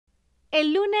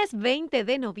El lunes 20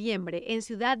 de noviembre, en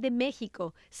Ciudad de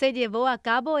México, se llevó a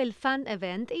cabo el Fan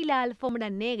Event y la Alfombra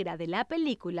Negra de la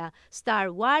película Star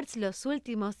Wars Los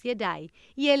Últimos Jedi,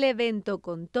 y el evento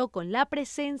contó con la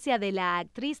presencia de la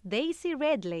actriz Daisy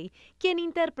Ridley, quien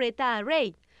interpreta a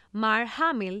Rey,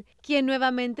 Hamill, quien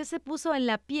nuevamente se puso en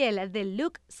la piel de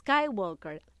Luke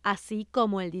Skywalker, así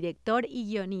como el director y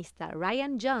guionista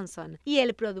Rian Johnson y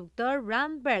el productor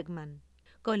Ram Bergman.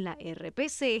 Con la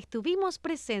RPC estuvimos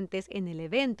presentes en el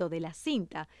evento de la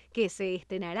cinta que se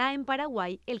estrenará en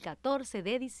Paraguay el 14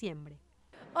 de diciembre.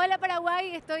 Hola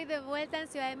Paraguay, estoy de vuelta en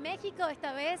Ciudad de México,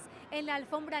 esta vez en la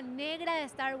Alfombra Negra de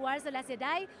Star Wars de la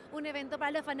Jedi, un evento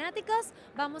para los fanáticos.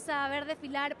 Vamos a ver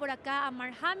desfilar por acá a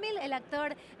Hamill, el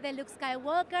actor de Luke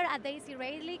Skywalker, a Daisy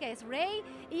Ridley, que es Rey,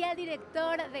 y al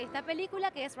director de esta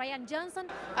película, que es Rian Johnson.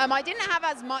 I didn't have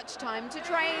as much time to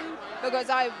train because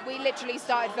we literally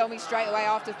started filming straight away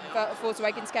after Force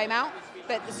Awakens came out.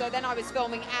 So then I was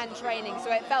filming and training, so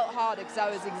it felt harder because I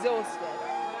was exhausted.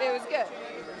 It was good.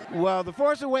 Well, The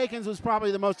Force Awakens was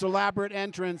probably the most elaborate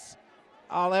entrance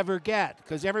I'll ever get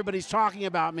because everybody's talking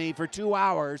about me for 2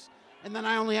 hours and then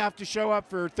I only have to show up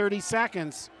for 30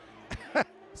 seconds.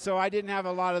 So I didn't have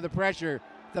a lot of the pressure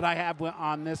that I have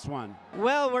on this one.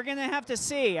 Well, we're going to have to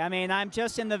see. I mean, I'm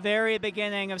just in the very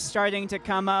beginning of starting to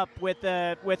come up with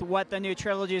what the new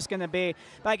trilogy is going to be.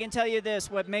 But I can tell you this,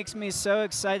 what makes me so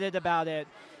excited about it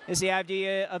is the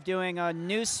idea of doing a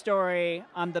new story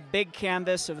on the big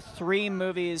canvas of 3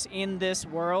 movies in this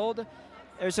world.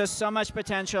 There's just so much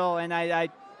potential, and I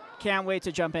can't wait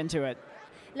to jump into it.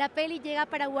 La peli llega a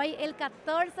Paraguay el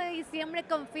 14 de diciembre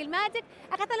con Filmagic.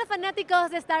 Acá están los fanáticos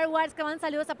de Star Wars que van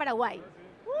saludos a Paraguay.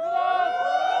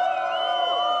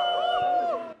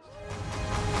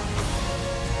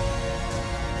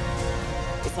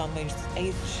 It's our most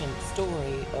ancient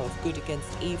story of good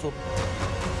against evil,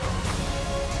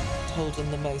 told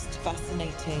in the most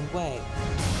fascinating way,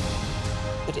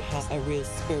 but it has a real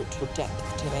spiritual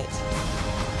depth to it.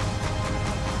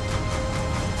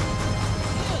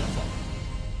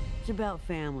 It's about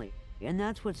family, and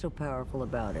that's what's so powerful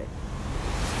about it.